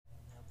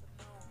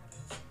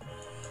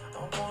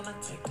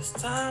It's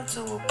time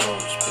to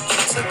approach, but you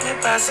took me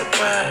by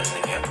surprise,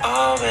 and you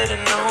already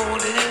know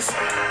this.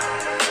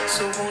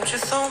 So won't you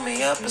throw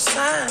me up a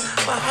sign?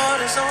 My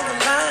heart is on the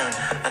line,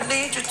 I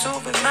need you to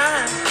be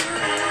mine.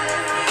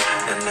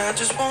 And I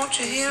just want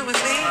you here with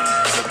me,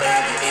 so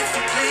baby, if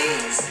you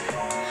please,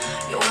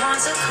 you want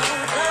to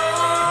come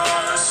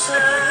closer,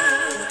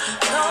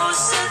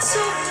 closer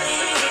to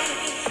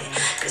me.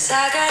 Cause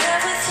I got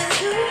everything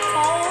you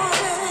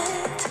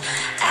want,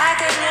 I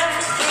got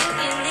everything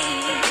you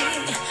need.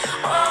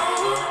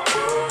 Oh,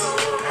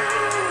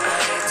 I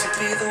hate to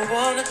be the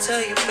one to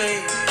tell you,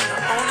 baby,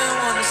 I only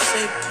wanna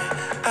say me.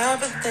 I've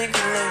been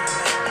thinking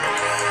lately,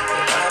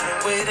 I've been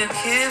waiting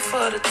here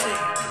for the day.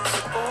 So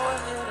go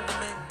ahead and make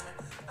me,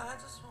 I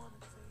just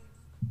wanna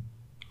see.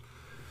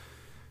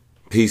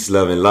 Peace,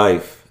 love, and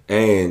life,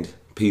 and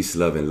peace,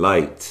 love, and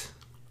light.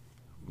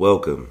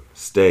 Welcome,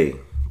 stay,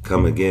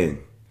 come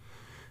again.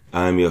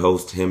 I'm your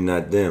host, him,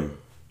 not them.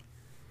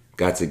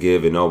 Got to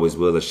give and always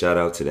will a shout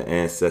out to the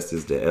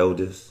ancestors, the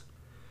elders,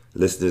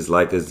 listeners,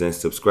 likers, and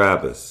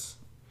subscribers.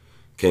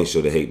 Can't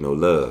show the hate no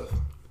love.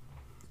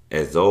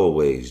 As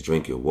always,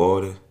 drink your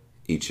water,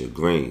 eat your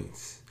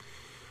greens.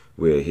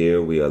 We are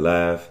here, we are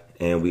live,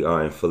 and we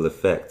are in full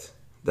effect.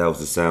 That was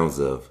the sounds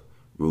of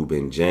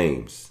Reuben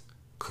James,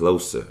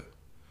 Closer.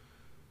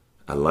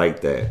 I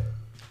like that.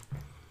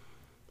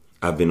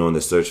 I've been on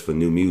the search for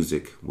new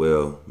music,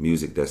 well,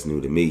 music that's new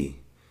to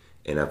me,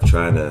 and I've been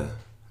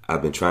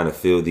trying to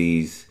fill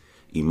these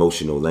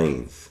emotional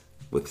lanes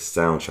with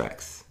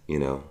soundtracks, you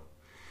know.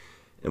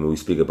 And when we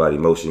speak about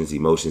emotions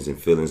and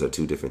feelings are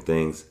two different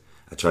things.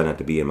 I try not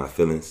to be in my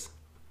feelings.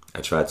 I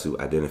try to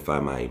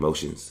identify my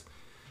emotions,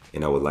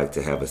 and I would like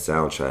to have a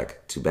soundtrack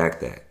to back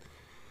that.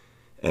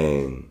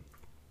 And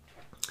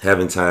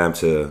having time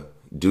to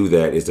do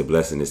that is a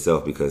blessing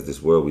itself, because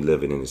this world we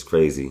live in is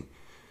crazy.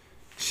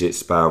 Shit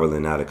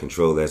spiraling out of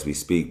control as we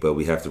speak, but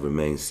we have to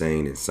remain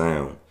sane and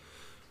sound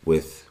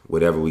with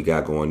whatever we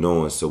got going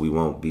on, so we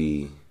won't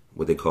be,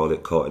 what they call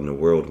it, caught in the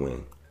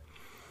whirlwind.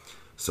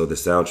 So the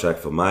soundtrack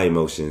for my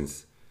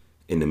emotions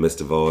in the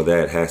midst of all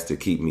that has to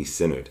keep me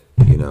centered,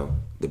 you know,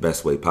 the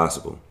best way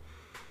possible.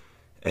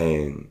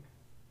 And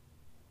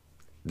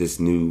this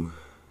new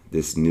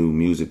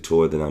music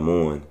tour that I'm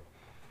on,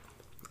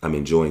 I'm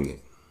enjoying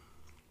it.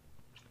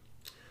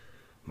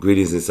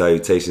 Greetings and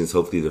salutations.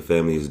 Hopefully the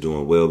family is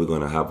doing well. We're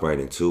going to hop right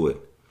into it.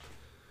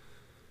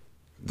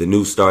 The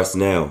new starts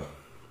now.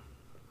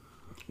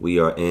 We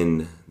are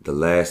in the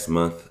last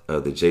month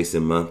of the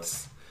Jason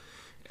months,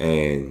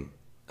 and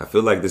I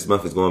feel like this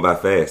month is going by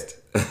fast.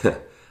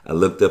 I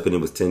looked up and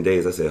it was 10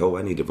 days. I said, oh,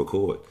 I need to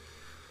record,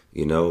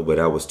 you know, but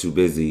I was too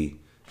busy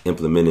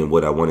implementing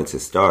what I wanted to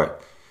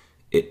start.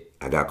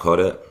 I got caught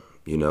up,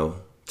 you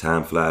know.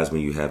 Time flies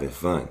when you're having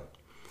fun.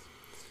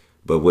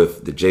 But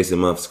with the Jason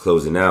months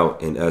closing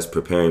out and us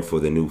preparing for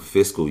the new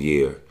fiscal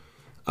year,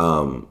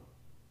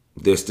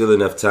 there's still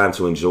enough time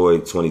to enjoy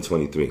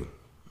 2023.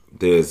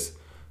 There's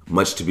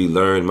much to be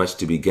learned, much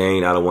to be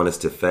gained. I don't want us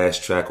to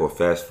fast track or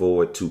fast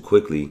forward too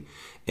quickly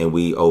and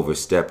we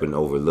overstep and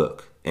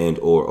overlook. Me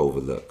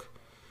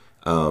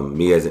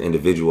as an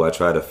individual, I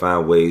try to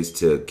find ways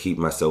to keep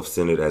myself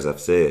centered, as I've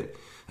said.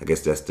 I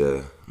guess that's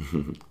the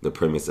the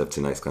premise of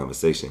tonight's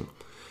conversation.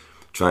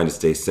 Trying to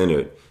stay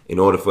centered. In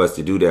order for us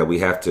to do that, we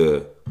have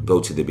to go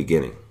to the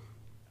beginning.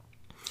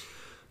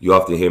 You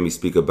often hear me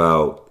speak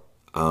about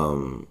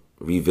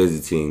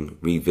revisiting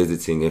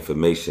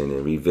information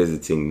and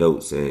revisiting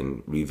notes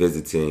and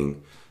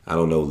revisiting,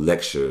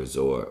 lectures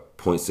or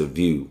points of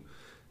view,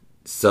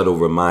 subtle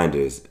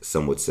reminders,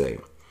 some would say.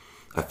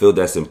 I feel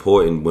that's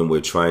important when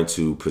we're trying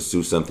to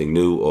pursue something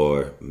new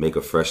or make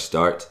a fresh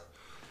start,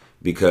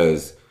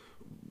 because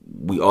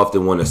we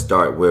often want to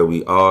start where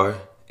we are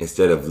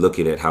instead of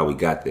looking at how we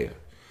got there.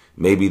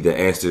 Maybe the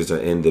answers are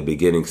in the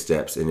beginning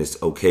steps, and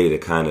it's okay to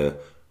kind of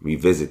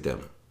revisit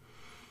them.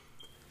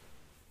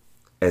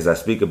 As I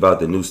speak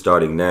about the new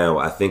starting now,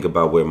 I think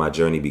about where my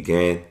journey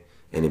began,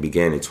 and it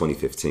began in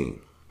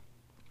 2015.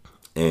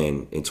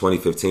 And in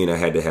 2015, I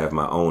had to have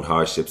my own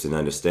hardships and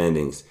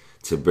understandings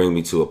to bring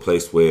me to a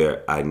place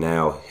where I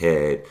now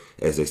had,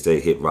 as they say,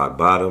 hit rock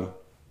bottom.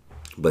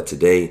 But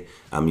today,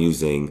 I'm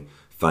using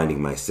finding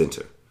my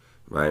center,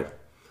 right?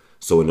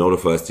 So in order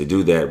for us to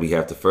do that, we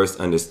have to first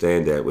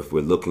understand that if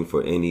we're looking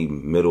for any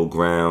middle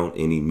ground,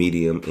 any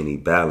medium, any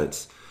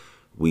balance,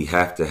 we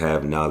have to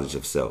have knowledge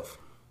of self.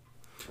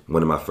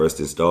 One of my first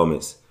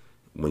installments,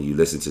 when you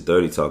listen to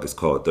 30 Talk, it's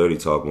called 30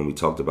 Talk, when we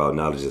talked about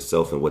knowledge of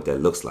self and what that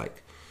looks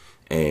like.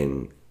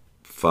 And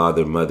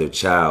father, mother,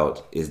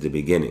 child is the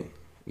beginning,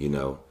 you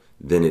know.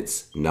 Then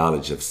it's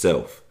knowledge of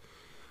self.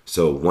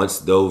 So once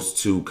those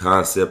two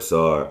concepts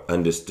are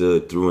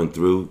understood through and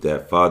through,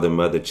 that father,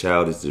 mother,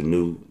 child is the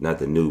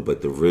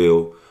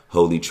real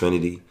Holy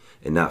Trinity,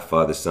 and not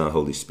Father, Son,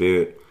 Holy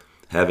Spirit,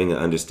 having an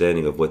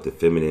understanding of what the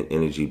feminine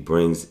energy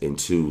brings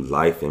into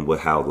life and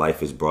how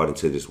life is brought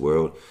into this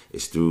world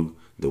is through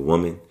the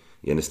woman.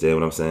 You understand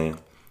what I'm saying?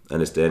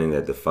 Understanding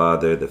that the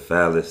father, the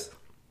phallus,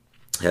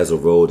 has a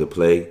role to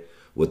play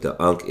what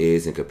the unk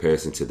is in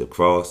comparison to the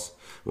cross.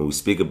 When we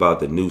speak about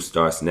the new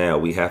starts now,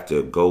 we have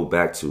to go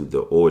back to the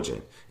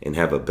origin and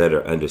have a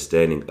better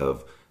understanding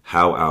of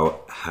how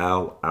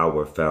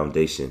our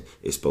foundation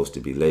is supposed to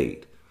be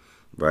laid,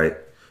 right?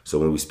 So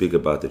when we speak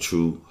about the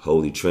true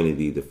Holy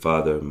Trinity, the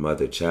Father,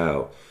 Mother,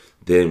 Child,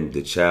 then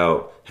the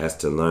child has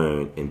to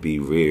learn and be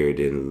reared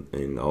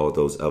in all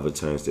those other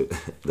terms that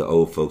the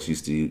old folks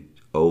used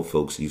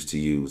to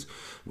use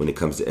when it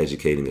comes to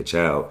educating a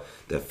child.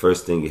 That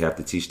first thing you have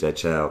to teach that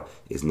child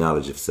is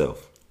knowledge of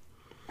self.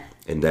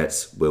 And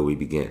that's where we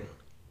begin.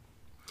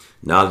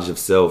 Knowledge of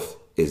self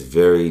is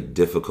very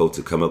difficult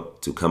to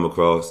come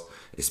across,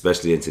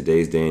 especially in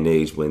today's day and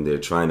age when they're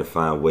trying to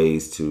find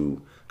ways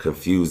to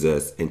confuse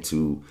us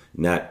into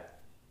not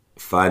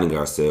finding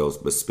ourselves,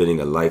 but spending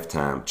a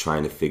lifetime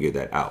trying to figure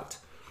that out.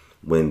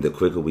 When the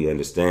quicker we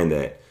understand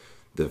that,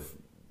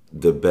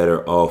 the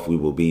better off we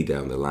will be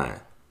down the line.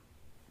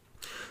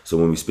 So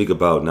when we speak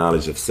about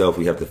knowledge of self,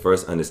 we have to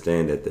first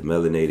understand that the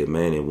melanated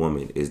man and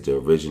woman is the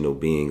original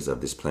beings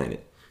of this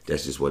planet.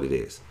 That's just what it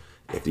is.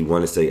 If you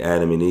want to say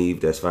Adam and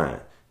Eve, that's fine.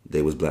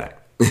 They was black.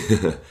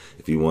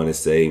 If you want to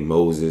say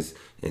Moses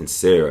and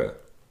Sarah,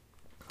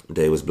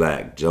 they was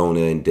black.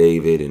 Jonah and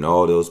David and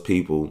all those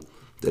people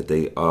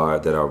that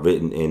are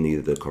written in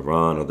either the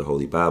Quran or the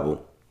Holy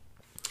Bible,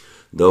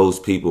 those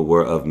people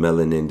were of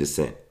melanin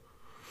descent.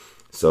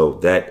 So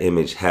that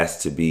image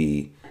has to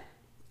be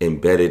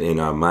embedded in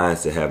our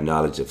minds to have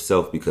knowledge of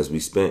self, because we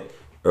spent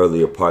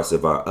earlier parts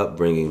of our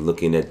upbringing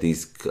looking at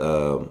these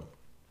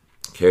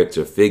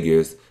character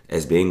figures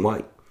as being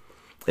white.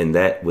 And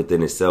that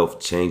within itself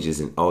changes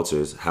and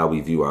alters how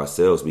we view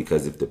ourselves,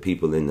 because if the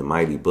people in the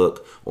mighty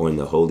book or in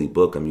the holy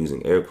book, I'm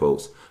using air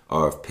quotes,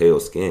 are of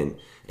pale skin,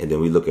 and then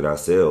we look at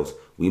ourselves,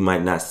 we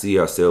might not see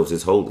ourselves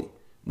as holy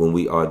when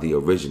we are the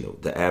original,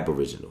 the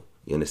aboriginal.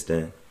 You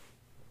understand?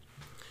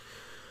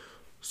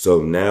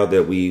 So now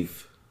that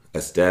we've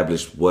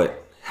established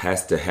what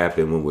has to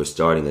happen when we're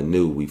starting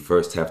anew, we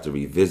first have to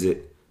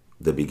revisit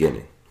the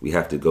beginning. We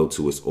have to go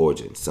to its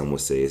origin. Some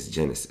would say it's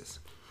Genesis.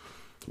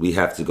 We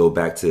have to go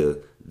back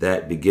to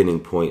that beginning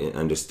point and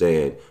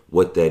understand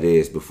what that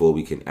is before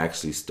we can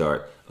actually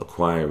start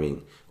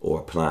acquiring or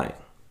applying.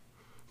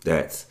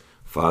 That's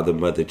Father,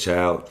 Mother,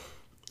 Child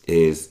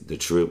is the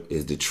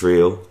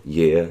trill,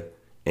 yeah,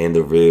 and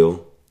the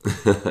real.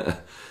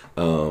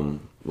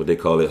 What they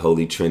call it,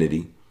 Holy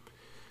Trinity.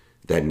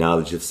 That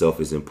knowledge of self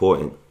is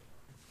important.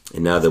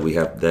 And now that we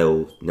have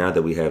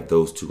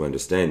those two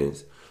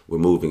understandings, we're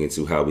moving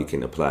into how we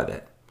can apply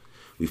that.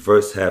 We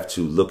first have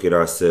to look at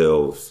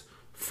ourselves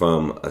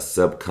from a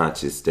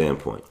subconscious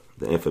standpoint.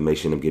 The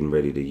information I'm getting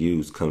ready to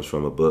use comes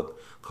from a book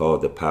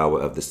called The Power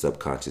of the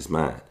Subconscious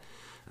Mind.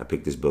 I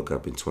picked this book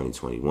up in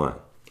 2021.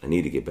 I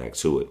need to get back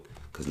to it,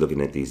 because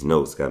looking at these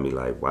notes got me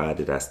like, why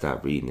did I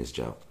stop reading this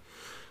junk?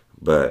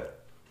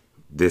 But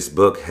this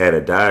book had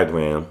a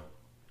diagram,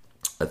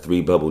 a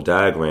 3-bubble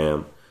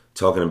diagram,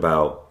 talking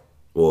about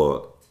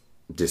or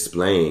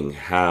displaying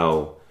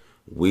how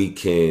we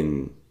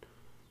can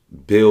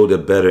build a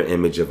better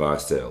image of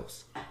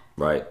ourselves,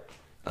 right?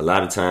 A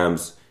lot of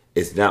times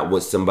it's not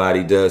what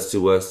somebody does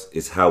to us,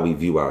 it's how we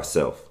view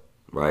ourselves,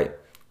 right?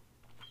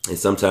 And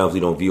sometimes we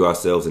don't view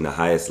ourselves in the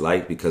highest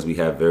light because we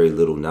have very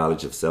little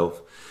knowledge of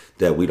self,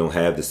 that we don't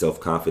have the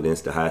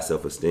self-confidence, the high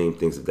self-esteem,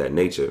 things of that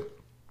nature,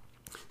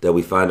 that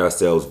we find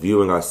ourselves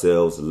viewing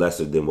ourselves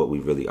lesser than what we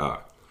really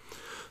are.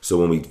 So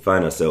when we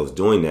find ourselves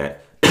doing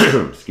that,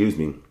 excuse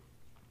me,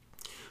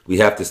 we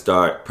have to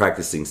start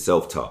practicing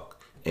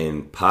self-talk,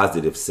 and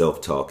positive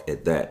self-talk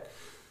at that.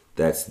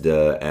 That's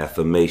the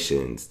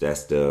affirmations.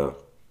 That's the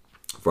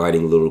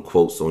writing little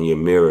quotes on your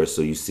mirror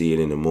so you see it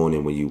in the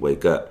morning when you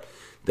wake up.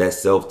 That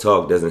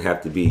self-talk doesn't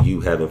have to be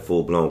you having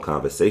full-blown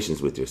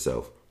conversations with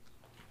yourself.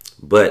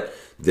 But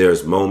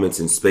there's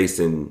moments in space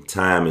and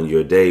time in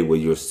your day where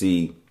you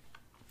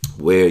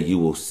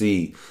will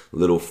see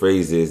little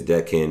phrases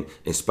that can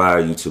inspire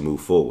you to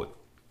move forward.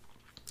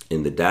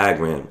 In the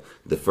diagram,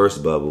 the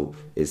first bubble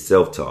is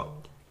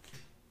self-talk.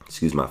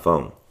 Excuse my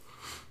phone.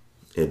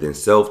 And then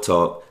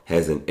self-talk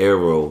has an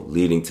arrow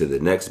leading to the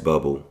next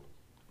bubble.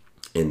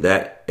 And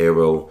that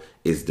arrow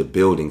is the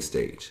building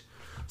stage.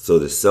 So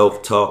the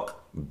self-talk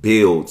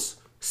builds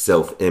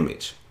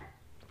self-image.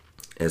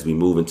 As we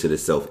move into the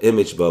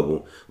self-image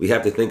bubble, we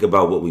have to think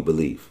about what we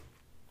believe.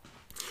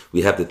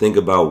 We have to think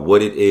about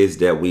what it is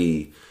that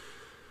we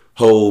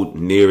hold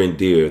near and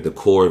dear, the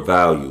core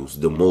values,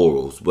 the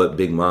morals, what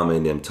Big Mama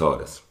and them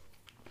taught us.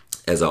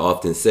 As I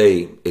often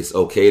say, it's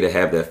okay to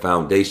have that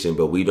foundation,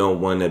 but we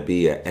don't want to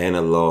be an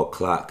analog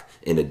clock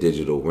in a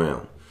digital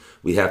realm.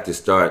 We have to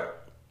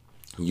start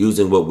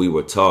using what we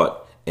were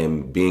taught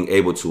and being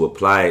able to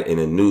apply it in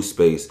a new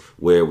space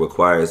where it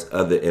requires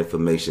other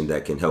information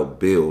that can help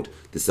build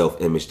the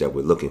self-image that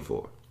we're looking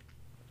for.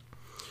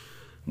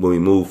 When we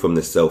move from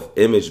the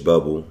self-image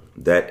bubble,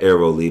 that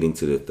arrow leading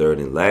to the third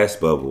and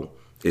last bubble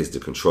is the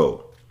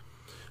control.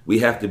 We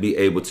have to be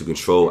able to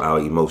control our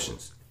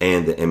emotions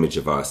and the image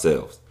of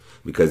ourselves,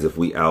 because if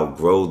we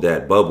outgrow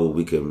that bubble,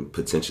 we can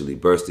potentially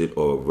burst it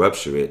or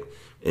rupture it,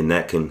 and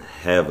that can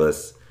have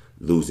us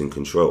losing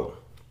control.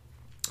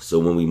 So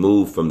when we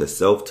move from the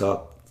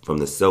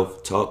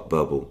self-talk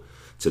bubble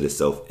to the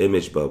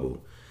self-image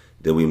bubble,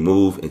 then we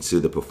move into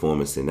the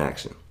performance in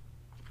action.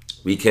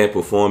 We can't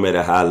perform at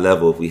a high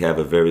level if we have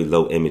a very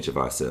low image of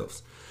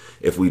ourselves.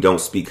 If we don't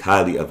speak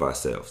highly of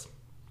ourselves,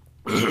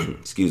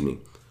 excuse me,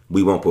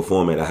 we won't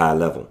perform at a high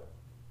level.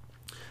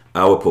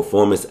 Our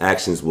performance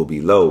actions will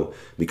be low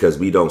because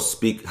we don't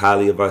speak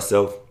highly of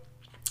ourselves.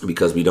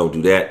 Because we don't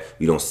do that,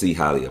 we don't see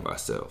highly of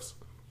ourselves.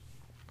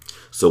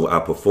 So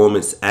our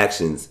performance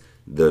actions,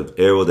 the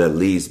arrow that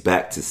leads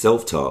back to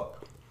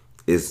self-talk,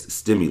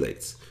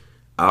 stimulates.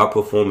 Our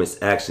performance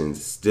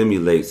actions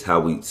stimulates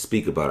how we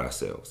speak about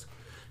ourselves.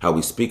 How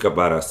we speak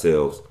about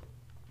ourselves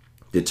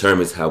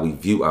determines how we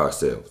view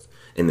ourselves,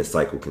 and the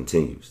cycle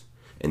continues.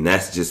 And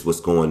that's just what's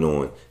going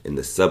on in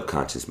the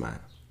subconscious mind.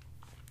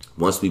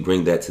 Once we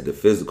bring that to the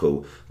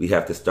physical, we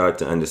have to start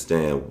to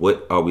understand,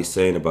 what are we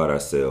saying about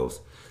ourselves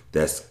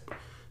that's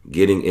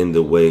getting in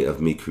the way of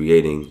me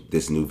creating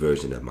this new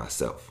version of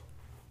myself.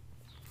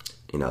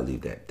 And I'll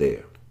leave that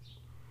there.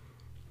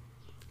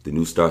 The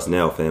new starts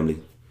now,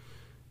 family.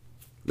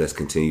 Let's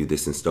continue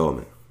this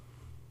installment.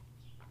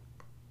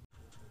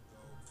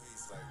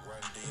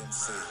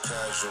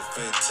 Casual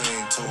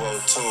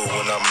 15-202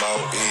 when I'm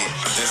out eat.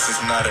 This is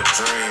not a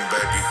dream,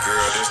 baby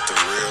girl, this the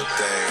real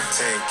thing.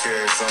 10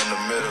 carats on the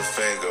middle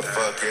finger,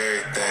 fuck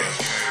everything.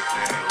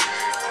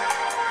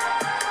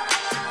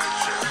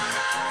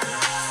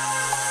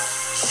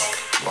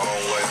 Long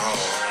way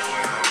home.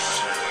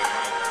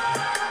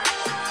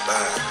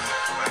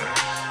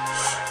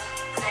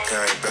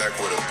 Came back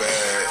with a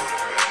bag.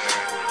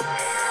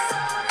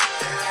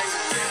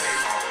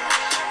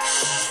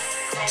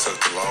 Took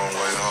the long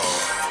way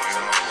home.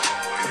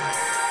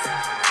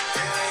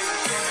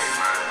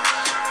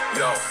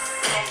 Yo.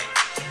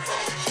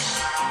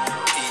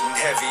 Eating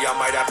heavy, I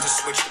might have to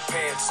switch the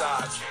pants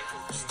size.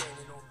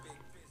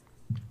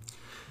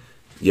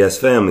 Yes,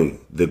 family,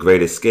 The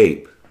Great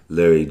Escape,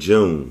 Larry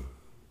June.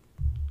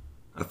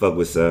 I fuck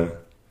with son.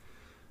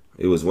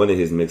 It was one of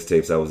his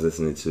mixtapes I was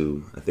listening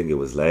to. I think it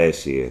was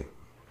last year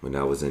when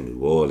I was in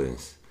New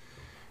Orleans.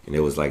 And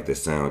it was like the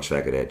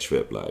soundtrack of that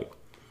trip. Like,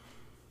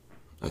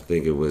 I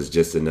think it was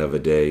Just Another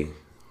Day,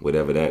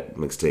 whatever that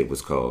mixtape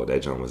was called.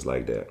 That joint was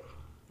like that.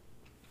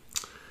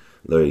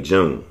 Larry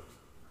June.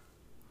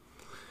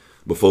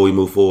 Before we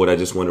move forward, I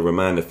just want to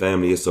remind the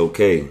family it's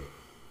okay.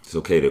 It's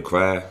okay to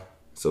cry.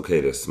 It's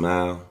okay to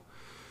smile.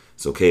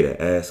 It's okay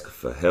to ask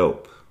for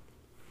help.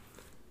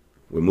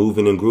 We're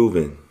moving and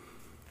grooving.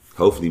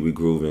 Hopefully we're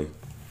grooving.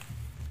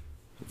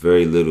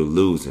 Very little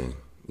losing.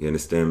 You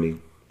understand me?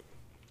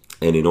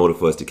 And in order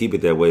for us to keep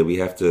it that way, we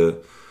have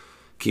to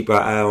keep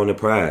our eye on the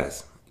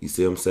prize. You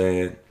see what I'm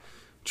saying?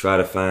 Try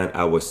to find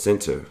our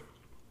center.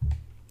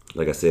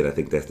 Like I said, I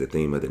think that's the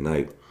theme of the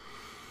night.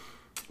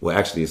 Well,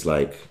 actually, it's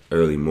like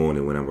early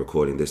morning when I'm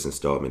recording this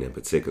installment in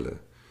particular.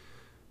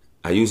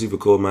 I usually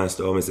record my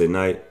installments at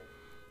night.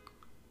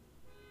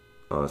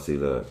 Oh, see,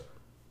 look.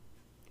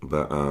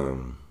 But,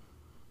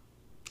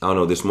 I don't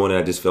know, this morning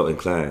I just felt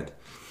inclined.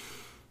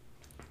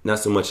 Not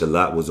so much a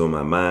lot was on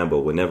my mind, but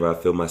whenever I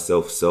feel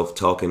myself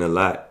self-talking a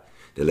lot,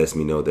 that lets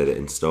me know that an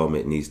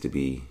installment needs to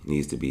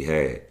be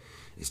had.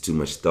 It's too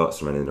much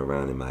thoughts running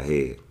around in my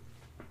head.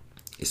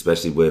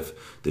 Especially with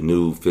the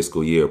new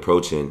fiscal year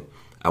approaching,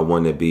 I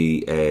want to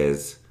be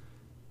ahead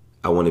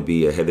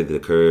of the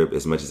curve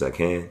as much as I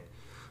can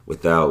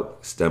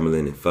without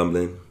stumbling and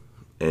fumbling.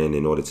 And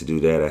in order to do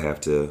that, I have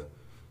to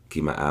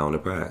keep my eye on the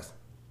prize.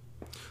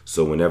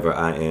 So whenever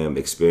I am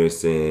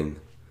experiencing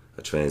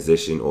a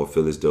transition or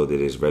feel as though that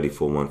it's ready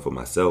for one for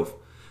myself,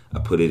 I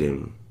put it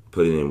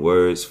in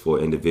words for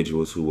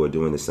individuals who are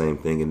doing the same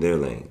thing in their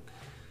lane.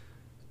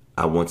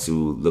 I want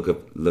to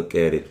look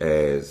at it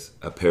as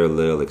a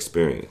parallel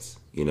experience,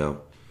 you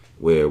know,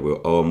 where we're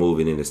all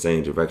moving in the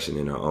same direction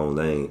in our own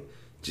lane,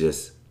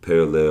 just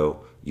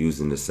parallel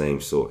using the same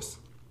source.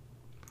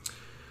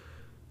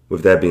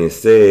 With that being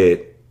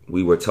said,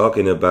 we were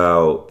talking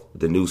about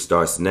the new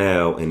starts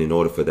now, and in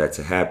order for that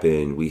to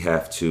happen, we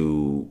have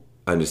to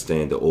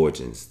understand the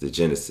origins, the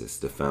genesis,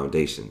 the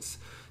foundations,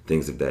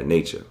 things of that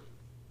nature.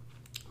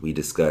 We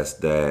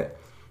discussed that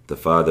the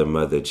Father,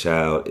 Mother,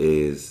 Child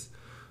is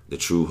the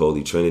true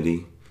Holy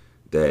Trinity,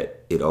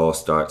 that it all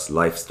starts,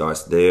 life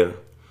starts there,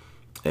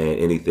 and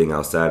anything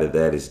outside of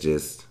that is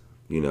just,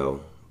 you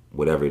know,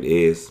 whatever it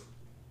is.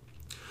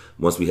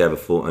 Once we have a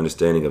full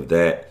understanding of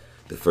that,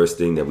 the first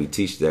thing that we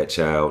teach that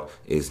child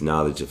is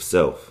knowledge of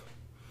self.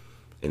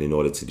 And in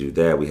order to do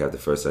that, we have to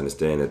first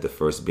understand that the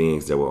first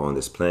beings that were on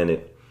this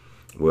planet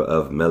were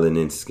of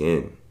melanin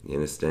skin. You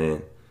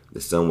understand?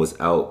 The sun was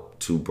out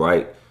too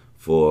bright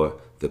for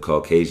the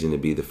Caucasian to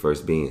be the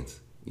first beings.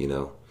 You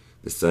know,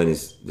 the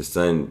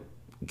sun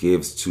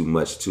gives too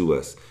much to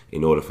us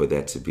in order for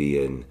that to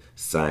be a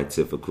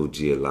scientific,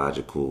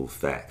 geological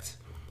fact.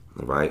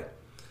 All right.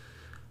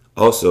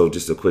 Also,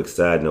 just a quick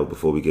side note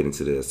before we get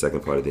into the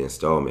second part of the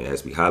installment,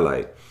 as we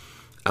highlight,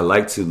 I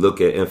like to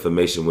look at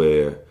information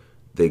where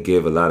they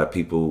give a lot of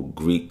people,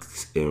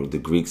 the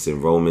Greeks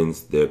and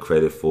Romans, their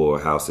credit for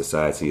how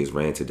society is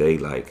ran today.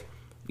 Like,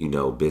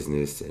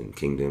 business and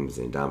kingdoms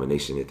and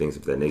domination and things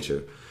of that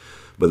nature.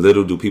 But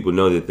little do people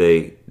know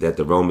that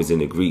the Romans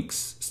and the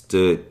Greeks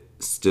stood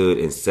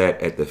and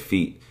sat at the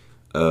feet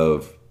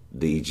of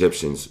the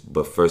Egyptians,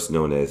 but first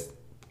known as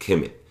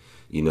Kemet.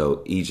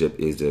 Egypt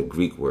is a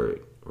Greek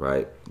word,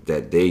 right,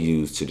 that they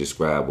used to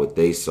describe what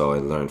they saw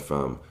and learned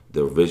from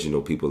the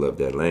original people of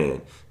that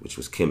land, which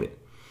was Kemet.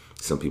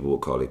 Some people will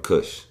call it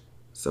Cush.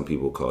 Some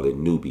people will call it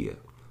Nubia,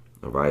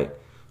 all right?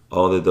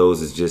 All of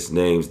those is just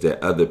names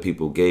that other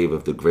people gave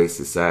of the great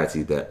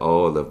society that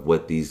all of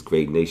what these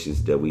great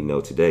nations that we know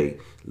today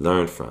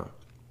learned from.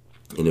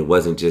 And it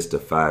wasn't just a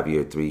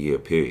 5-year, 3-year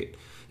period.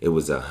 It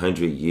was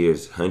 100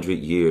 years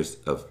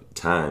of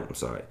time.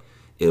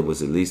 It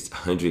was at least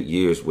 100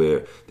 years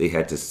where they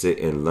had to sit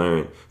and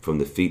learn from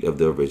the feet of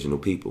the original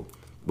people,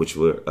 which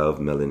were of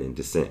melanin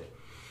descent.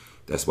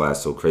 That's why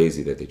it's so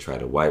crazy that they try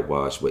to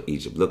whitewash what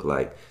Egypt looked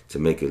like to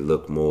make it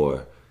look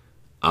more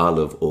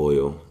olive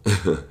oil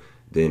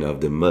than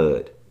of the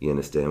mud. You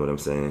understand what I'm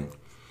saying?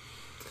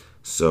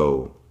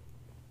 So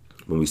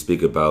when we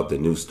speak about the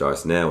new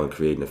starts now and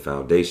creating a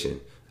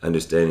foundation,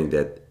 understanding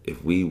that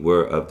if we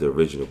were of the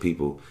original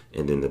people,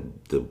 and then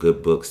the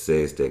good book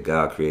says that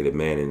God created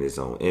man in his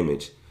own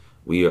image,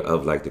 we are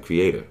of like the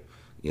creator.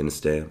 You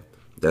understand?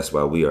 That's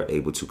why we are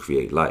able to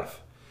create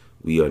life.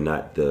 We are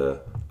not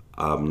the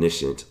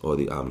omniscient or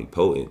the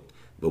omnipotent,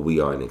 but we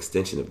are an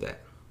extension of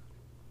that.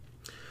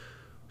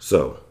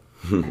 So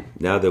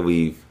now that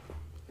we've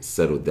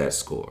settled that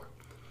score,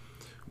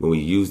 when we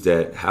use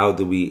that, how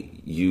do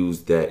we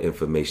use that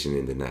information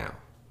in the now?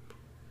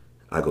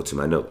 I go to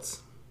my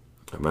notes.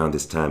 Around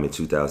this time in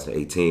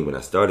 2018, when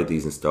I started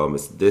these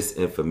installments, this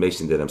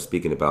information that I'm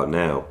speaking about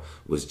now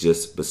was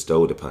just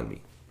bestowed upon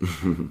me.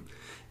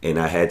 And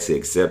I had to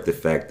accept the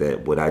fact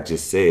that what I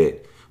just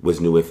said was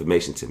new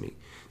information to me.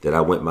 That I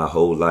went my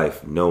whole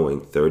life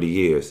knowing, 30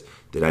 years,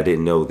 that I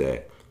didn't know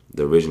that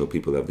the original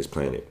people of this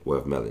planet were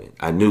of melanin.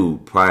 I knew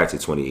prior to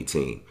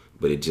 2018,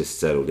 but it just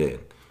settled in,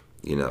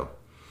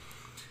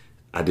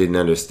 I didn't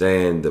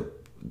understand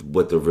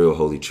what the real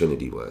Holy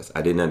Trinity was.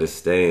 I didn't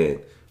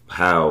understand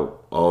how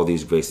all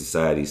these great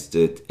societies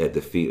stood at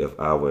the feet of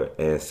our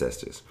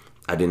ancestors.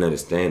 I didn't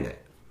understand that.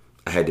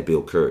 I had to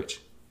build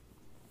courage.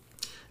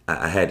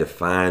 I had to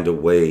find a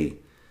way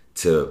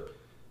to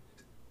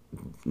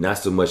not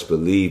so much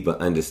believe,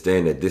 but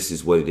understand that this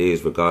is what it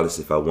is, regardless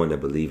if I want to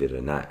believe it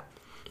or not.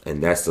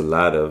 And that's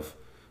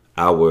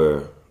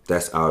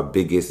that's our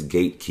biggest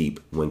gatekeep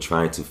when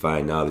trying to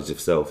find knowledge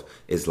of self.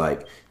 It's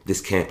like,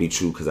 this can't be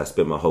true because I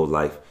spent my whole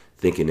life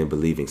thinking and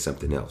believing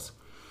something else.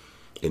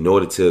 In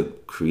order to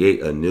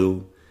create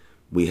anew,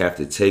 we have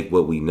to take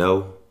what we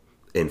know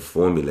and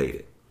formulate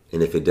it.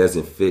 And if it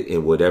doesn't fit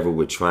in whatever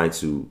we're trying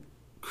to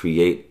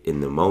create in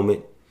the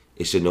moment,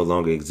 it should no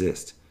longer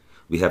exist.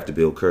 We have to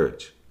build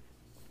courage.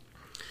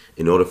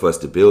 In order for us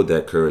to build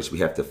that courage, we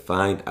have to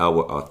find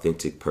our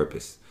authentic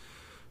purpose,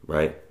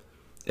 right?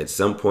 At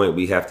some point,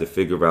 we have to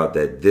figure out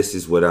that this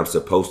is what I'm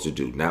supposed to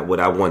do, not what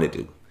I want to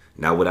do,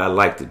 not what I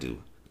like to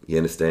do. You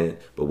understand?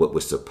 But what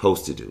we're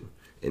supposed to do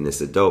in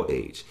this adult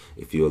age.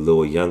 If you're a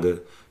little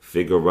younger,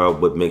 figure out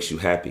what makes you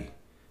happy.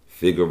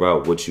 Figure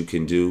out what you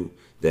can do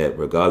that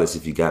regardless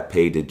if you got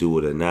paid to do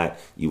it or not,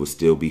 you will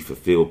still be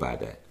fulfilled by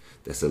that.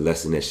 That's a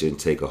lesson that shouldn't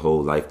take a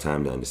whole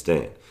lifetime to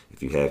understand.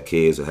 If you have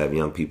kids or have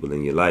young people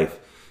in your life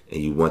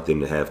and you want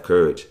them to have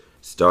courage,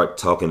 start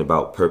talking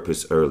about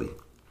purpose early.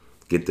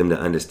 Get them to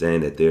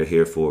understand that they're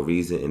here for a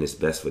reason and it's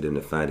best for them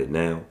to find it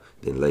now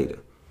than later.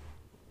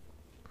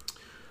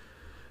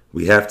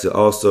 We have to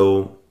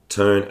also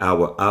turn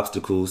our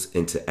obstacles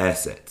into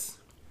assets.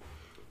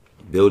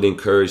 Building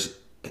courage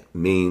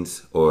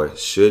means, or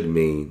should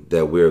mean,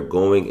 that we're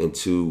going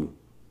into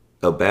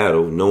a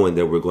battle knowing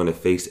that we're going to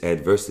face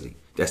adversity.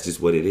 That's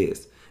just what it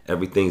is.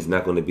 Everything's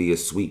not going to be a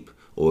sweep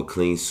or a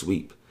clean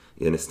sweep.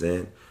 You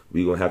understand?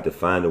 We're going to have to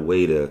find a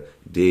way to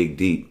dig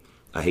deep.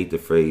 I hate the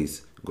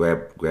phrase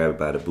grab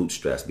by the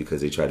bootstraps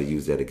because they try to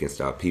use that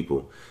against our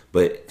people.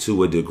 But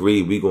to a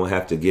degree, we're going to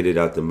have to get it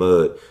out the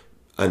mud,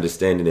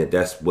 understanding that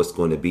that's what's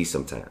going to be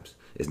sometimes.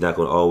 It's not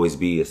going to always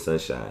be a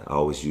sunshine. I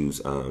always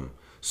use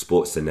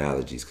sports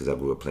analogies because I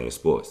grew up playing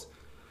sports.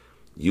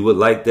 You would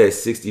like that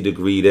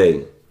 60-degree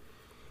day,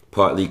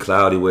 partly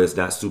cloudy where it's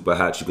not super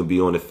hot, you can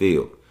be on the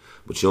field.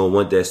 But you don't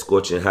want that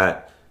scorching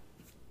hot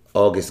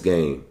August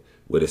game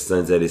where the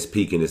sun's at its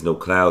peak and there's no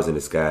clouds in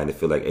the sky and it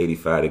feel like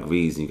 85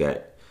 degrees and you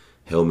got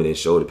helmet and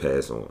shoulder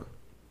pads on.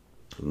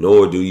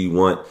 Nor do you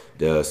want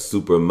the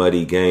super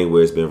muddy game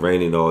where it's been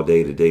raining all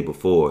day the day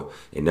before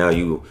and now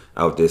you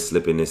out there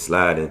slipping and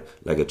sliding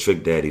like a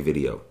Trick Daddy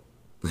video.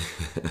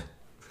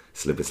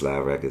 Slip and slide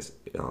records.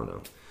 I don't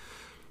know.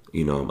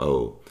 You know I'm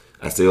old.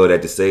 I say all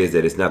that to say is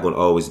that it's not going to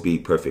always be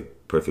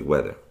perfect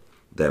weather.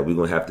 That we're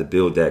going to have to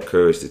build that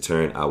courage to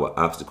turn our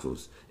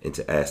obstacles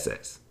into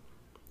assets.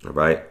 All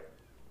right?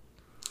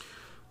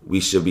 We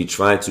should be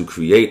trying to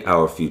create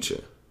our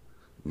future,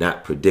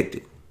 not predict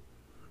it.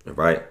 All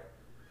right?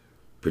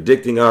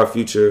 Predicting our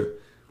future,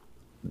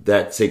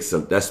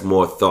 that's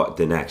more thought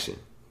than action.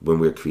 When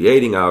we're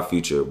creating our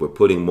future, we're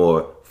putting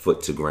more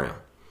foot to ground.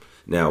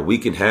 Now, we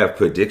can have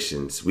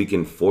predictions. We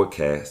can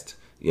forecast.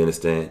 You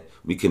understand?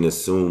 We can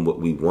assume what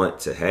we want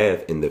to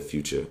have in the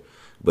future.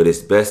 But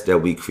it's best that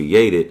we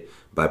create it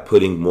by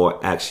putting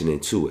more action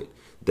into it.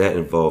 That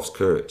involves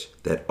courage.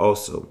 That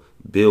also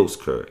builds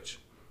courage.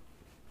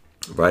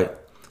 Right?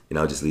 And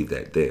I'll just leave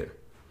that there.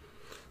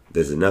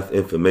 There's enough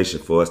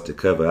information for us to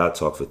cover our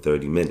talk for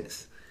 30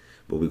 minutes.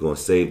 But we're going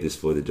to save this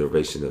for the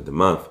duration of the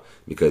month.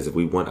 Because if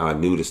we want our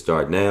new to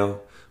start now,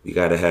 we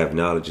got to have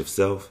knowledge of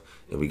self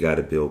and we got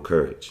to build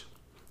courage.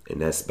 And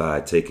that's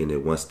by taking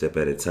it one step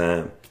at a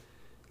time.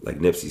 Like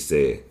Nipsey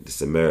said,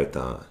 it's a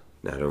marathon,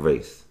 not a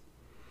race.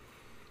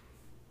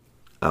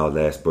 Our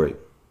last break.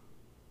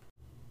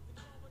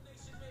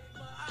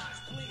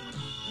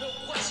 No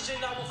question,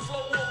 I will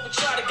flow off and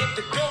try to get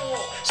the go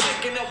on.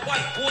 Sticking up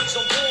white boys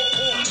on ball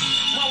points.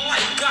 My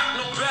life got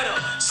no better.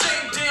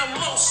 Same damn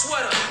low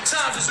sweater.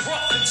 Times is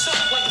rough and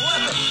tough like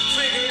leather.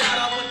 Figured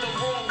out I went the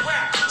wrong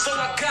route. So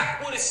I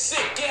got with a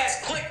sick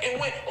ass click and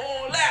went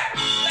all out.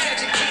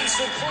 Catching keys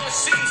from four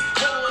C's,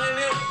 rolling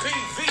in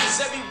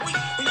MPVs. Every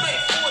week we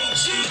made 40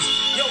 G's.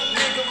 Yo,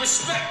 nigga,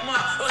 respect my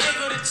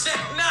nigga the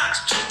tech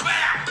notch.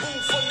 Bow,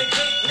 move from the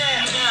gate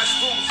now.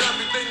 Cash rules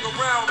everything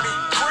around me.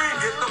 Green,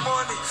 get the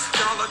money.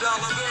 Dollar,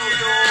 dollar bill,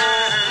 yo.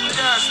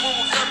 Cash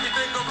rules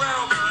everything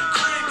around me.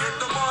 Green, get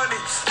the money.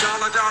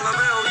 Dollar, dollar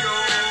bill, yo.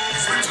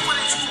 It's been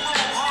 22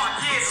 long hard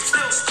years, I'm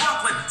still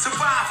struggling.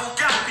 Survival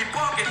got me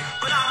bugging,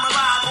 but I'm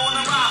alive on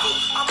arrival.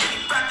 I'm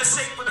getting back the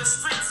shape of the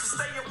streets to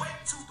stay awake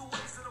to the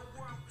ways of the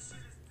world.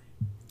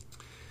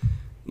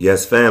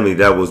 Yes, family,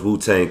 that was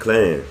Wu-Tang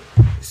Clan.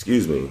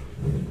 Excuse me.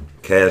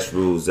 Cash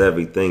rules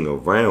everything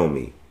around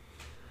me.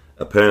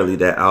 Apparently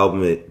that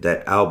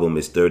album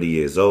is 30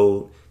 years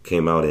old.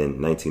 Came out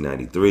in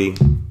 1993.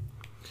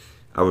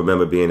 I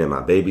remember being at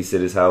my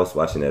babysitter's house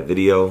watching that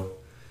video.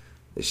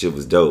 This shit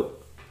was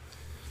dope.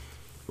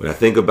 When I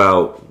think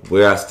about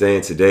where I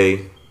stand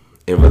today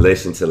in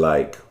relation to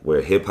like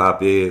where hip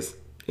hop is,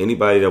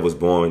 anybody that was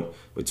born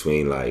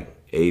between like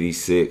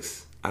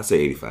 86, I say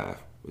 85,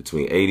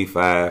 between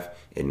 85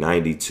 and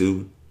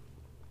 92,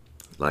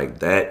 like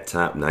that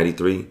time,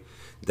 93,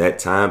 that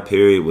time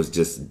period was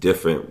just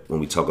different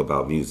when we talk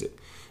about music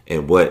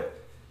and what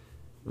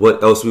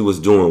else we was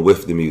doing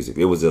with the music.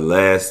 It was the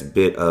last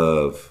bit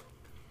of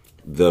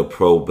the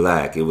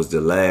pro-black. It was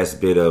the last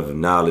bit of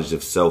knowledge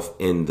of self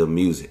in the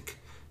music.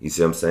 You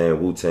see what I'm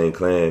saying? Wu-Tang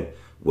Clan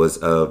was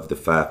of the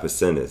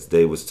 5%ers.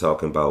 They was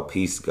talking about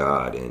peace,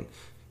 God, and,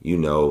 you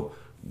know,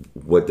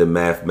 what the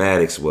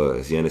mathematics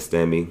was. You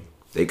understand me?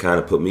 They kind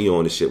of put me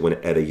on the shit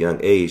at a young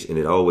age, and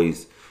it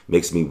always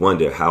makes me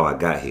wonder how I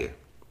got here.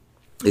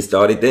 It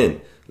started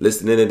then,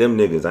 listening to them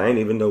niggas. I ain't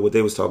even know what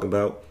they was talking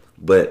about,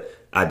 but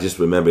I just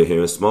remember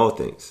hearing small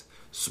things,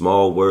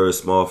 small words,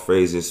 small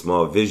phrases,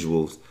 small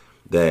visuals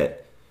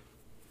that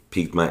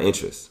piqued my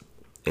interest.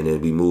 And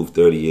then we moved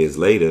 30 years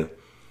later,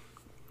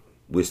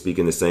 we're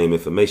speaking the same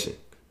information.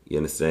 You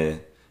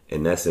understand?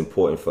 And that's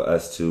important for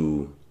us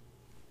to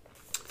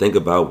think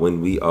about when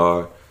we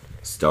are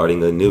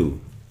starting anew.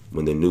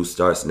 When the new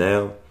starts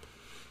now,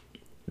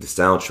 the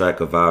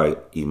soundtrack of our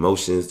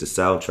emotions, the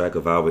soundtrack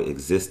of our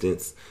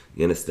existence,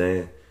 you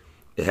understand?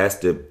 It has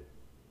to,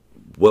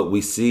 what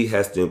we see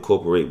has to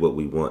incorporate what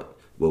we want.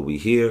 What we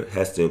hear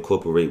has to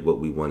incorporate what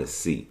we want to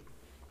see.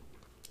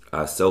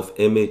 Our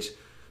self-image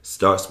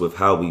starts with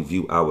how we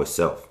view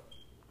ourselves.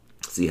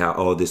 See how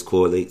all this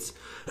correlates?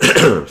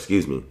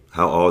 Excuse me.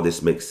 How all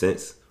this makes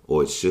sense,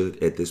 or it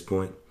should at this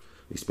point.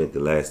 We spent the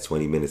last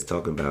 20 minutes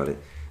talking about it.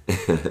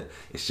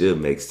 It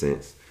should make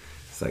sense.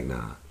 It's like,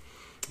 nah.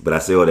 But I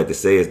say all that to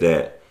say is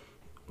that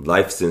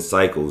life's in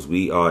cycles.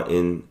 We are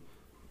in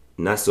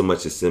not so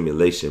much a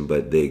simulation,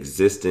 but the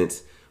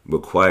existence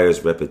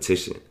requires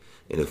repetition.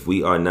 And if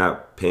we are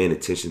not paying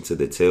attention to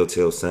the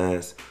telltale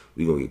signs,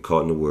 we're going to get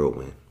caught in the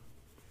whirlwind.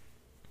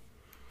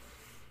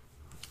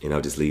 And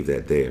I'll just leave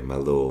that there, my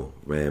little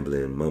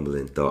rambling,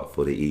 mumbling thought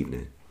for the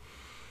evening.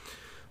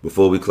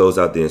 Before we close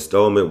out the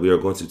installment, we are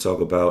going to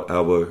talk about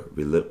our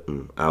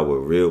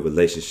real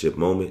relationship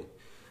moment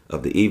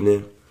of the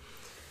evening.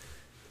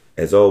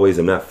 As always,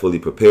 I'm not fully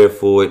prepared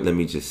for it. Let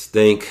me just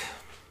think.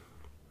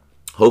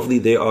 Hopefully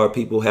there are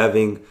people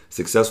having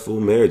successful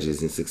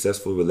marriages and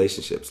successful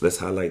relationships. Let's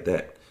highlight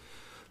that.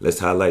 Let's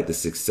highlight the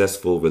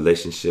successful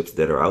relationships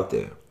that are out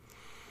there.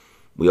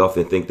 We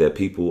often think that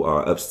people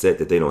are upset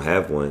that they don't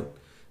have one,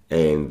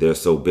 and they're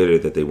so bitter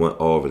that they want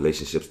all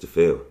relationships to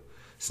fail.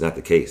 It's not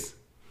the case.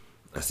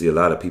 I see a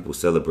lot of people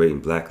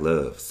celebrating black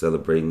love,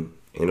 celebrating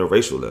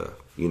interracial love.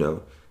 You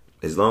know,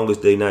 as long as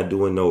they're not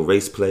doing no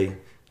race play,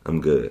 I'm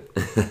good.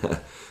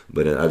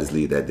 But I'll just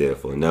leave that there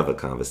for another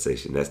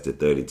conversation. That's the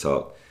 30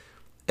 Talk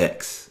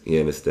X. You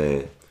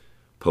understand?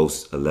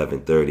 Post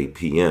 11:30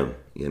 p.m.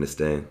 You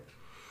understand?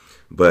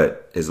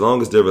 But as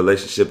long as their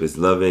relationship is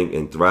loving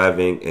and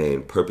thriving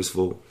and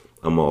purposeful,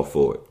 I'm all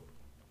for it.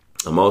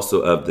 I'm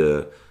also of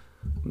the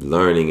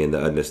learning and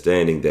the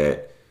understanding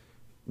that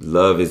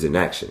love is an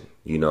action.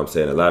 You know what I'm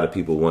saying? A lot of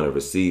people want to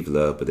receive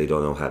love, but they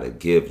don't know how to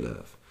give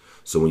love.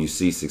 So when you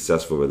see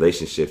successful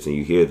relationships and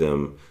you hear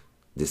them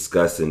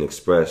discuss and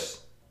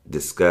express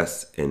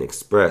discuss and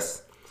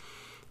express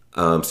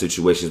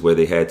situations where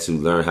they had to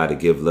learn how to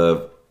give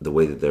love the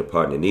way that their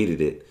partner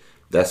needed it,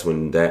 that's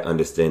when that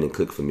understanding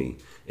clicked for me.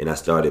 And I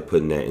started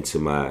putting that into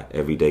my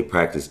everyday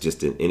practice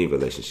just in any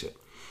relationship.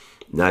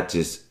 Not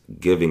just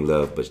giving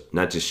love, but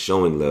not just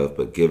showing love,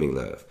 but giving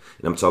love.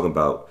 And I'm talking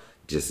about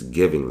just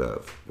giving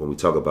love. When we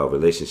talk about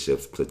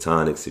relationships,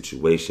 platonic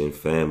situation,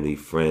 family,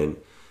 friend,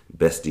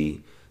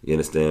 bestie, you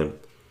understand?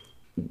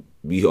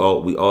 We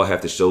all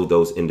have to show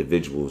those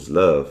individuals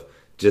love,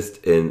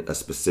 just in a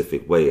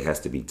specific way. It has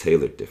to be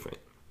tailored different.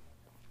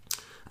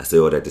 I say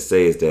all that to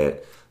say is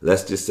that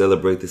let's just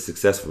celebrate the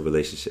successful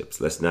relationships.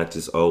 Let's not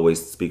just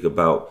always speak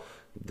about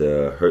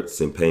the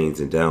hurts and pains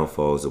and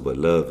downfalls of what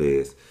love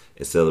is,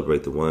 and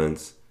celebrate the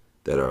ones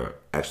that are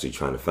actually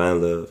trying to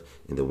find love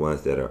and the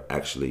ones that are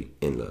actually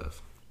in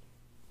love.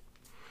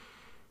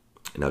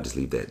 And I'll just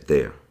leave that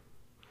there.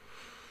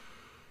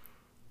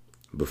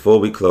 Before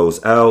we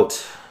close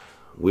out,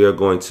 we are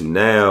going to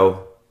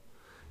now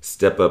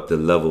step up the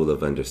level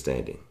of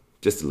understanding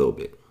just a little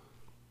bit.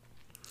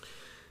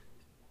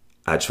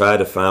 I try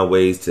to find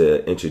ways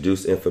to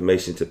introduce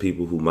information to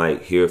people who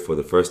might hear it for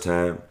the first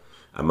time.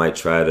 I might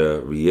try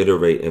to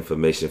reiterate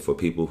information for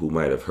people who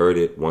might have heard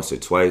it once or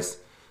twice,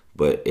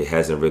 but it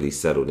hasn't really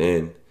settled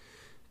in.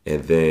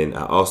 And then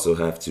I also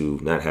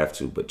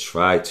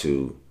try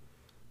to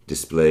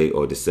display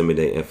or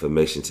disseminate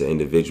information to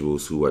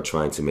individuals who are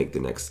trying to make the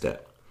next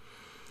step.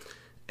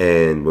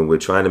 And when we're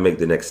trying to make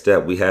the next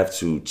step, we have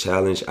to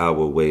challenge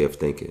our way of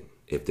thinking.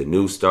 If the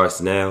news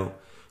starts now,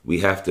 we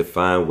have to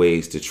find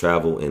ways to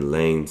travel in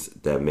lanes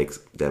that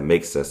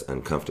makes us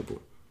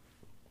uncomfortable,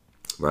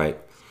 right?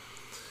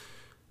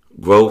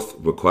 Growth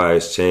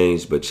requires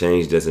change, but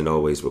change doesn't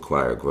always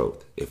require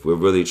growth. If we're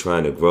really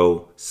trying to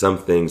grow, some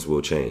things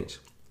will change.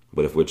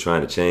 But if we're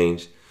trying to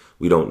change,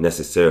 we don't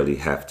necessarily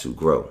have to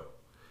grow.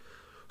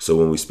 So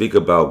when we speak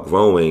about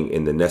growing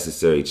and the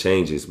necessary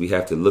changes, we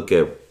have to look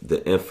at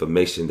the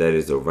information that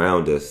is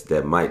around us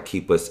that might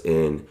keep us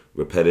in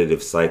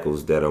repetitive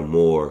cycles that are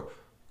more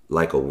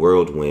like a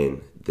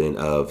whirlwind than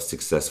of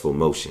successful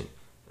motion.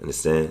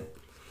 Understand?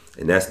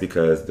 And that's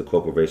because the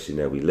corporation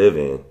that we live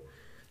in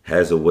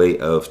has a way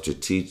of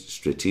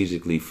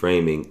strategically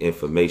framing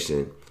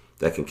information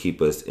that can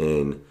keep us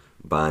in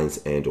binds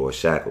and or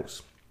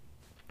shackles.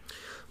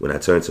 When I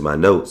turn to my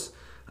notes,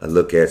 I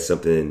look at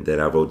something that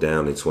I wrote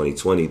down in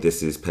 2020.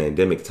 This is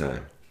pandemic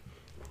time.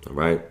 All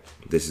right.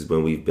 This is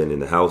when we've been in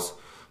the house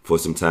for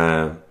some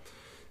time.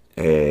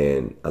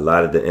 And a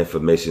lot of the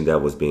information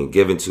that was being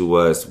given to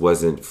us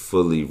wasn't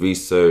fully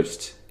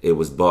researched. It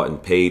was bought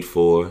and paid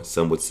for,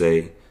 some would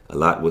say. A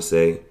lot would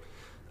say.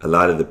 A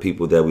lot of the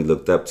people that we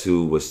looked up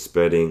to was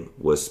spreading,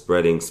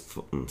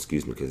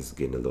 excuse me, because it's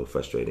getting a little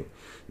frustrating.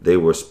 They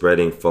were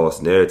spreading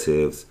false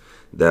narratives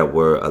that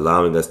were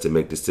allowing us to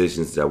make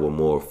decisions that were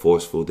more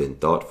forceful than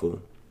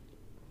thoughtful.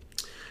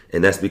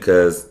 And that's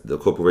because the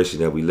corporation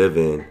that we live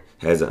in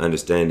has an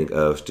understanding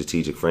of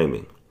strategic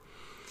framing.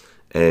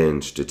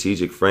 And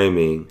strategic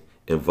framing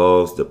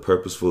involves the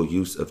purposeful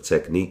use of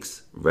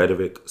techniques,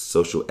 rhetoric,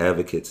 social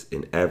advocates,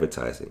 and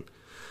advertising.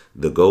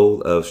 The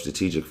goal of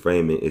strategic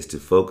framing is to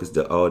focus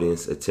the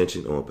audience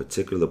attention on a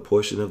particular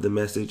portion of the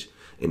message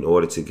in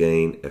order to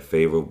gain a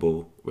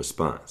favorable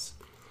response.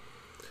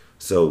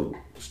 So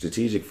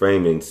strategic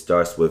framing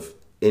starts with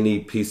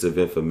any piece of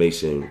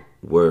information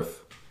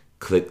worth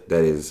that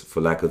is, for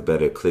lack of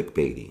better,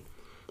 clickbaity.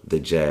 The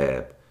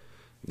jab,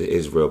 the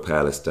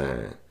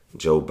Israel-Palestine,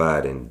 Joe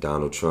Biden,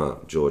 Donald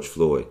Trump, George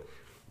Floyd.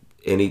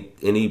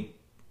 Any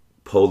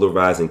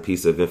polarizing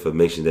piece of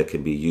information that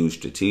can be used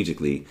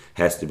strategically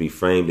has to be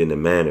framed in a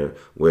manner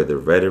where the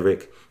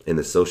rhetoric and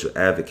the social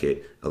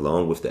advocate,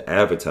 along with the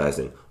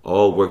advertising,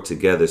 all work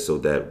together so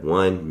that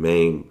one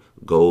main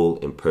goal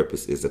and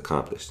purpose is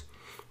accomplished.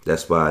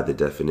 That's why the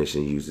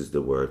definition uses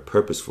the word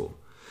purposeful,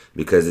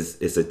 because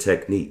it's a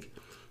technique.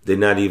 They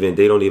don't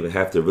even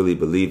have to really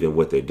believe in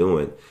what they're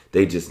doing.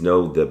 They just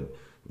know the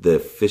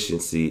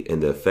efficiency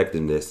and the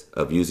effectiveness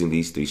of using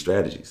these three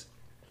strategies.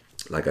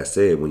 Like I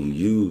said, when you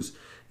use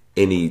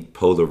any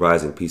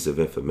polarizing piece of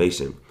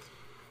information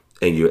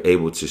and you're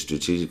able to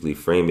strategically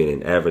frame it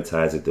and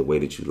advertise it the way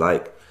that you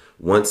like,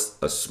 once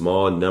a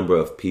small number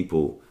of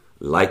people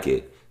like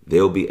it,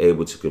 they'll be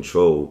able to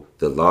control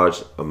the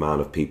large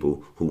amount of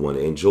people who want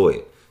to enjoy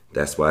it.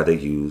 That's why they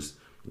use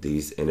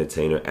these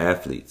entertainer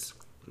athletes,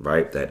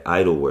 right? That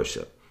idol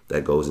worship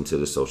that goes into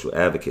the social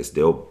advocates.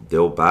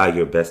 They'll buy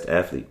your best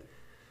athlete.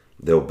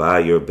 They'll buy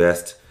your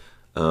best,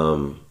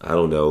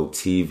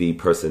 TV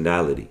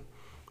personality.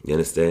 You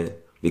understand?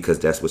 Because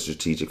that's what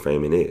strategic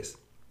framing is.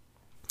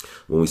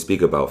 When we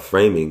speak about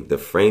framing, the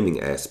framing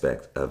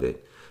aspect of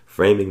it,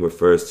 framing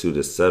refers to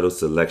the subtle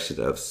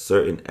selection of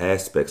certain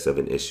aspects of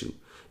an issue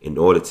in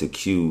order to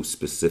cue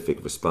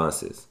specific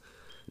responses.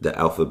 The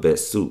alphabet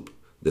soup,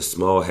 the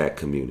small hat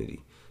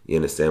community. You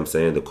understand what I'm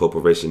saying? The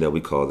corporation that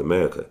we call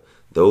America.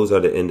 Those are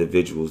the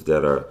individuals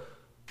that are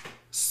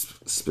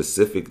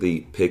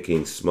specifically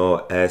picking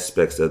small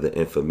aspects of the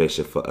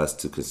information for us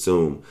to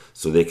consume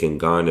so they can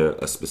garner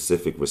a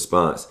specific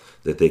response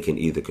that they can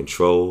either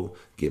control,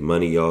 get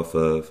money off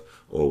of,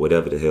 or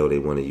whatever the hell they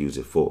want to use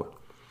it for,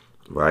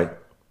 right?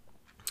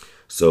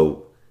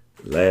 So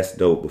last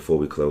note before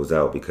we close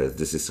out, because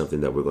this is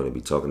something that we're going to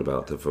be talking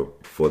about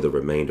for the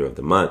remainder of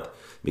the month,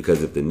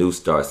 because if the new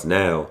starts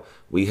now,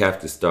 we have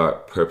to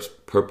start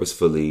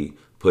purposefully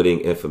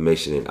putting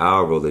information in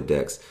our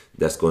Rolodex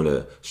that's going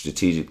to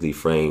strategically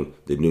frame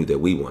the new that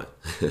we want.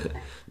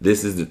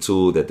 This is the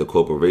tool that the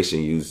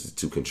corporation uses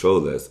to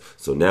control us.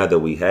 So now that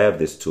we have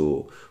this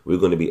tool, we're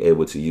going to be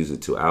able to use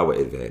it to our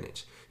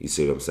advantage. You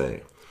see what I'm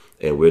saying?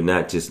 And we're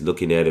not just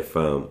looking at it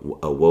from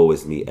a woe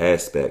is me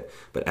aspect,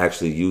 but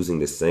actually using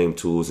the same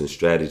tools and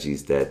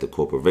strategies that the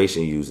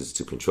corporation uses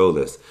to control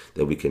us,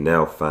 that we can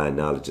now find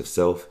knowledge of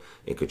self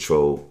and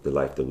control the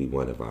life that we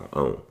want of our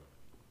own.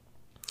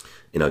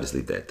 And I'll just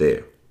leave that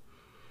there.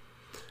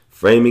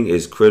 Framing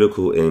is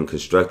critical in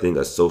constructing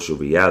a social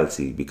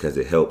reality because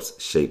it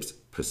helps shape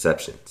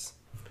perceptions.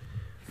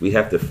 We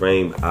have to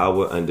frame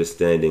our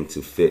understanding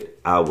to fit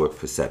our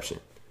perception,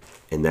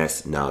 and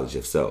that's knowledge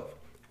of self.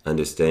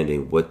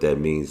 Understanding what that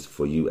means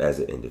for you as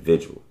an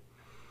individual.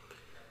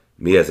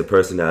 Me as a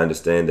person, I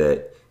understand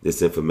that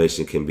this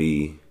information can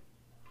be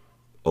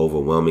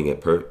overwhelming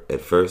at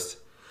first,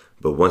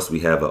 but once we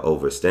have an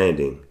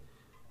understanding,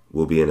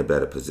 we'll be in a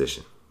better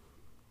position.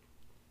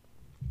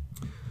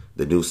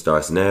 The new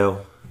starts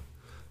now.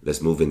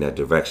 Let's move in that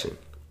direction.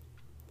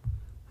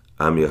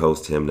 I'm your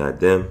host, him, not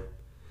them.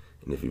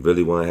 And if you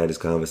really want to have this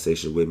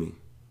conversation with me,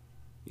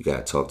 you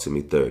got to talk to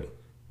me 30.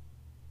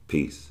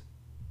 Peace.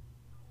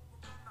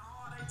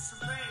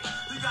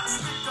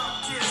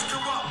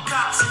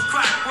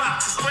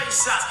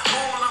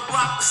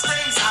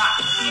 Stays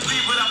hot.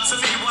 Leave it up to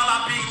me while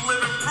I be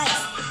living proof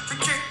to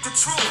kick the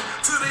truth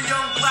to the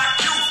young black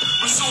youth.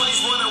 When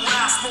shorties running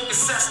wild, smoking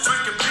cess,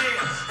 drinking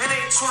beer, and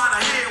ain't trying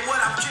to hear